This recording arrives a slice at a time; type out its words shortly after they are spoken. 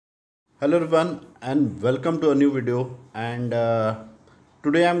Hello everyone and welcome to a new video and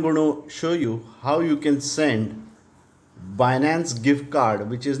today I'm going to show you how you can send Binance gift card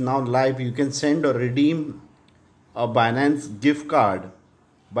which is now live. You can send or redeem a Binance gift card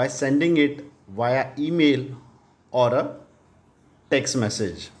by sending it via email or a text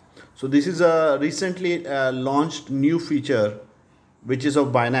message. So this is a recently launched new feature which is of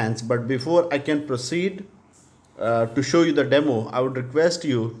Binance. But before I can proceed to show you the demo, I would request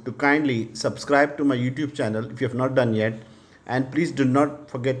you to kindly subscribe to my YouTube channel if you have not done yet, and please do not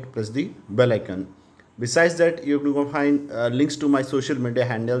forget to press the bell icon. Besides that, you're going to find links to my social media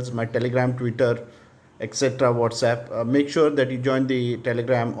handles, my Telegram, Twitter, etc., WhatsApp. Make sure that you join the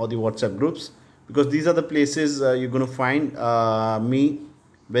Telegram or the WhatsApp groups, because these are the places you're going to find me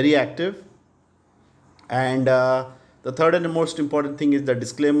very active. And the third and the most important thing is the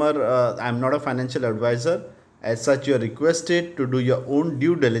disclaimer. I'm not a financial advisor. As such, you are requested to do your own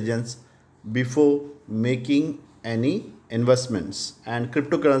due diligence before making any investments. And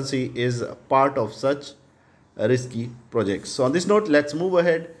cryptocurrency is a part of such risky projects. So on this note, let's move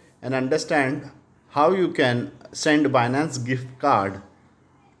ahead and understand how you can send Binance gift card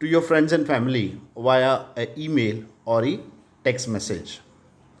to your friends and family via an email or a text message.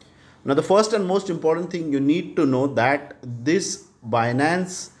 Now, the first and most important thing you need to know that this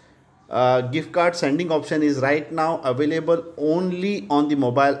Binance gift card sending option is right now available only on the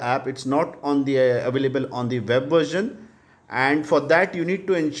mobile app. It's not on the available on the web version, and for that you need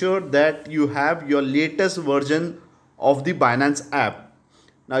to ensure that you have your latest version of the Binance app.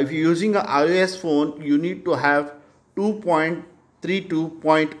 Now, if you're using an iOS phone, you need to have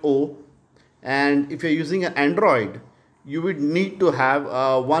 2.32.0, and if you're using an Android, you would need to have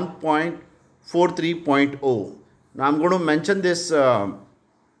 1.43.0. Now, I'm going to mention this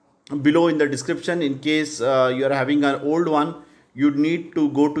below in the description. In case you are having an old one, you need to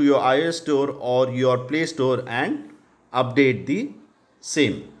go to your iOS store or your Play Store and update the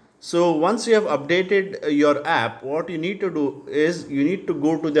same. So once you have updated your app, what you need to do is you need to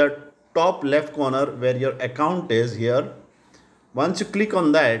go to the top left corner where your account is here. Once you click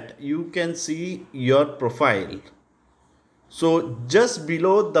on that, you can see your profile. So just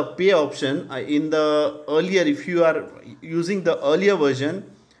below the pay option, in the earlier, if you are using the earlier version,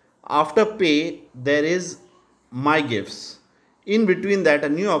 after pay there is my gifts. In between that, a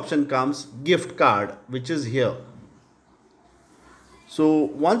new option comes gift card, which is here.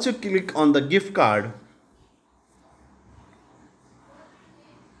 So once you click on the gift card,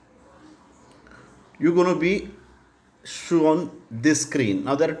 you're going to be shown this screen.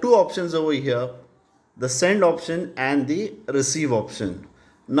 Now there are two options over here, the send option and the receive option.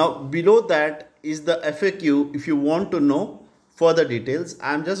 Now below that is the FAQ. If you want to know further details,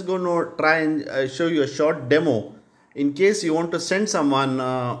 I'm just going to try and show you a short demo. In case you want to send someone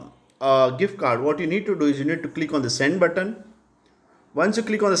a gift card, what you need to do is you need to click on the send button. Once you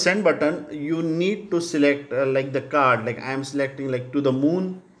click on the send button, you need to select like the card, like I am selecting like to the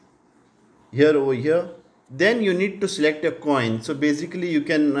moon here over here. Then you need to select a coin. So basically you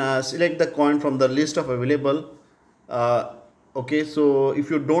can select the coin from the list of available. Okay, so if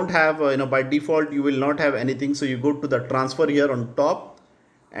you don't have by default you will not have anything, so you go to the transfer here on top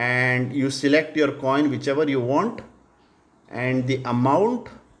and you select your coin whichever you want and the amount,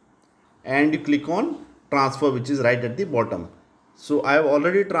 and you click on transfer, which is right at the bottom. So I have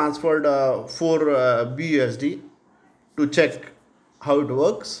already transferred 4 BUSD to check how it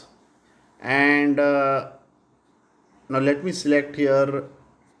works. And now let me select here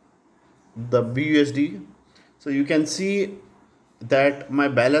the BUSD. So you can see that my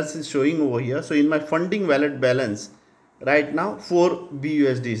balance is showing over here. So in my funding wallet balance right now 4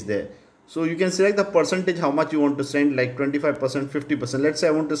 BUSD is there. So you can select the percentage how much you want to send, like 25%, 50%. Let's say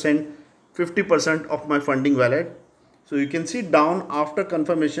I want to send 50% of my funding wallet. So you can see down, after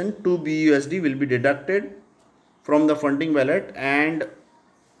confirmation 2 BUSD will be deducted from the funding wallet and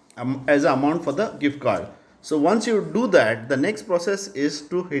as an amount for the gift card. So once you do that, the next process is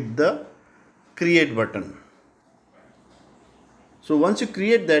to hit the create button. So once you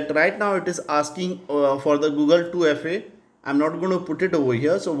create that, right now it is asking for the Google 2FA. I'm not going to put it over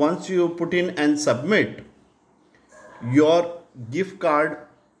here. So once you put in and submit, your gift card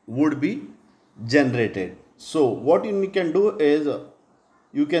would be generated. So what you can do is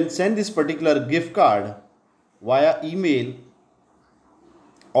you can send this particular gift card via email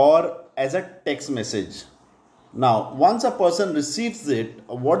or as a text message. Now once a person receives it,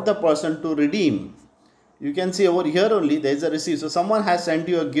 what the person to redeem, you can see over here only there is a receipt. So someone has sent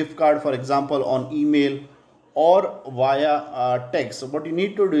you a gift card, for example, on email or via text. So what you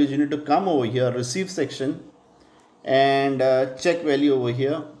need to do is you need to come over here, receive section, and check value over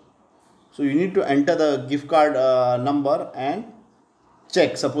here. So you need to enter the gift card number and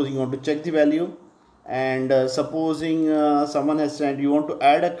check. Supposing you want to check the value, and supposing someone has sent, you want to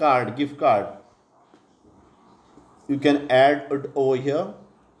add a card, gift card, you can add it over here.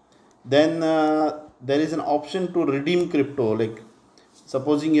 Then there is an option to redeem crypto. Like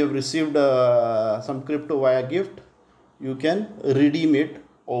supposing you have received some crypto via gift, you can redeem it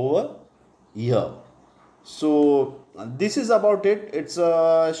over here. So this is about it. It's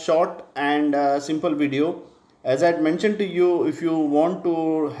a short and simple video. As I had mentioned to you, if you want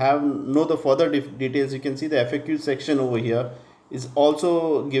to know the further details, you can see the FAQ section over here is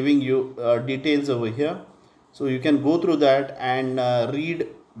also giving you details over here. So you can go through that and read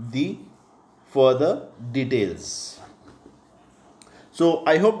the further details. So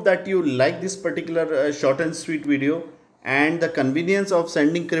I hope that you like this particular short and sweet video, and the convenience of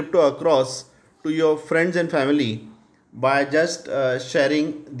sending crypto across to your friends and family by just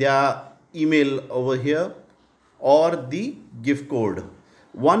sharing their email over here or the gift code.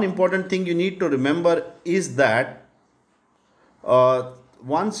 One important thing you need to remember is that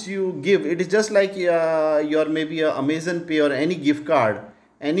once you give, it is just like your maybe a Amazon Pay or any gift card.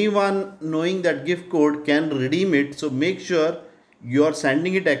 Anyone knowing that gift code can redeem it. So make sure you are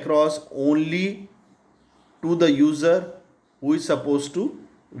sending it across only to the user who is supposed to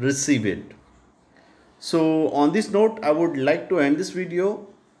receive it. So on this note, I would like to end this video.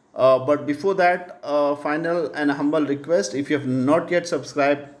 But before that, final and humble request: if you have not yet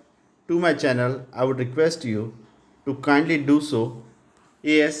subscribed to my channel, I would request you to kindly do so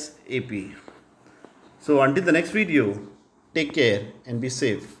ASAP. So until the next video, take care and be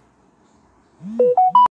safe.